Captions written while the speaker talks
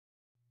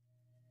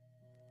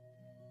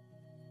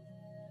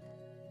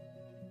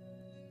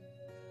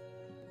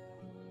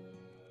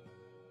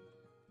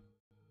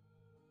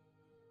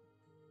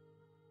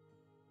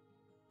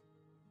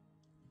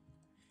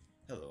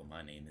Hello,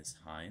 my name is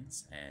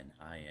Heinz, and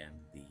I am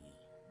the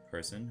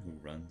person who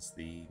runs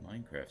the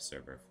Minecraft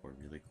server for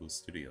Really Cool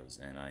Studios,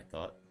 and I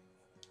thought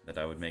that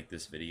I would make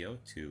this video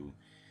to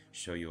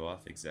show you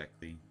off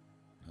exactly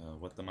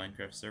what the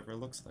Minecraft server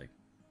looks like.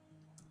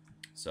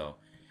 So,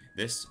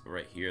 this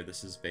right here,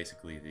 this is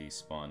basically the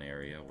spawn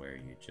area where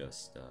you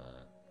just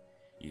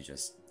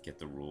get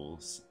the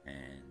rules,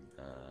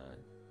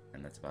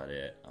 and that's about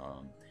it.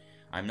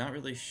 I'm not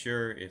really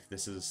sure if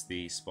this is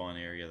the spawn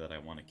area that I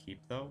want to keep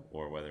though,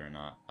 or whether or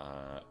not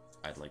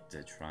I'd like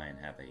to try and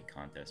have a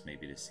contest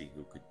maybe to see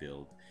who could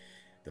build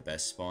the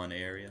best spawn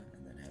area,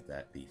 and then have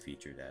that be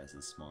featured as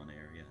the spawn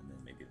area, and then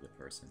maybe the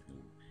person who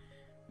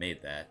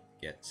made that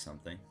gets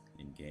something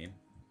in game,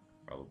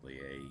 probably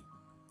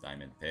a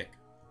diamond pick.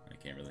 I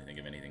can't really think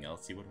of anything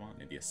else he would want.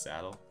 Maybe a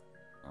saddle.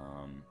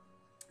 I'm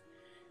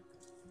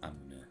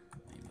gonna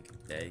make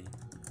a day.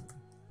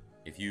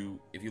 If you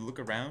look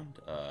around,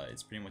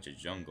 it's pretty much a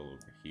jungle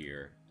over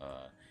here.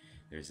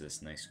 There's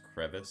this nice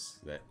crevice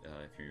that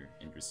if you're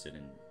interested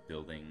in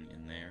building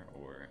in there,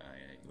 or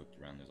I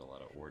looked around, there's a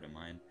lot of ore to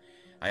mine.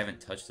 I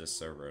haven't touched this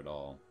server at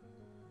all.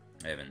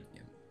 I haven't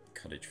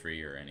cut a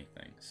tree or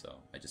anything, so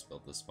I just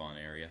built the spawn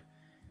area.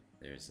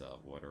 There's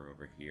water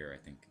over here.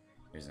 I think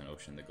there's an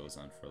ocean that goes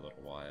on for a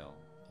little while.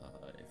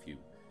 If you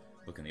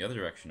look in the other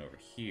direction over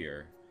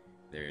here,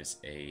 there's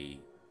a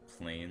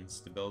plains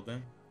to build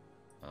in.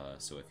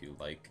 So if you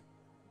like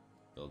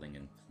building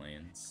in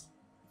plains,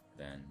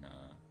 then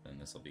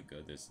this will be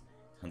good. There's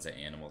tons of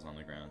animals on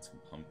the ground, some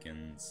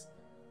pumpkins,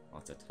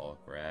 lots of tall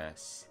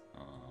grass,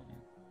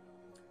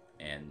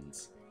 and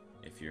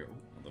if you're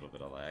a little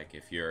bit of lag.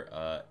 If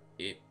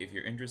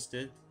you're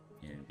interested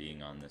in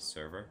being on this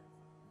server,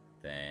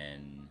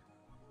 then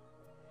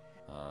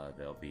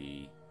there'll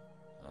be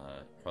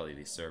probably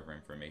the server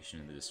information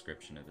in the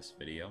description of this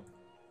video.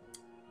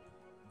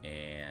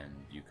 And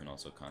you can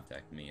also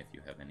contact me if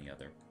you have any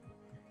other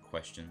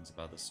questions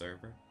about the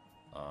server.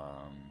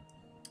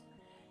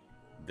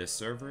 The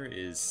server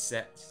is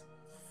set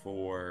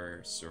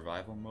for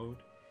survival mode.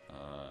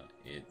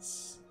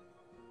 It's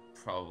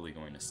probably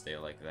going to stay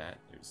like that.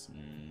 There's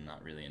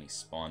not really any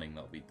spawning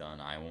that'll be done.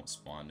 I won't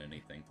spawn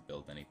anything to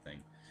build anything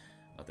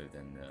other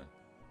than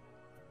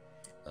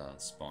the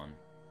spawn.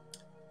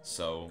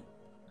 So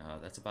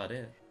that's about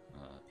it.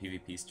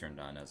 PvP's turned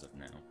on as of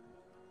now,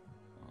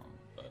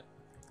 but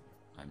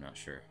I'm not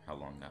sure how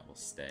long that will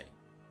stay.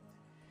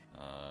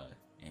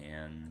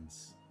 And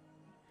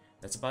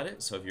that's about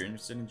it. So if you're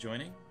interested in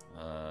joining,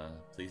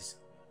 please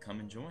come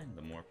and join.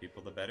 The more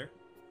people, the better.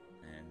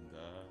 And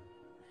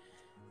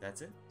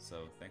that's it.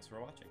 So thanks for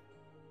watching.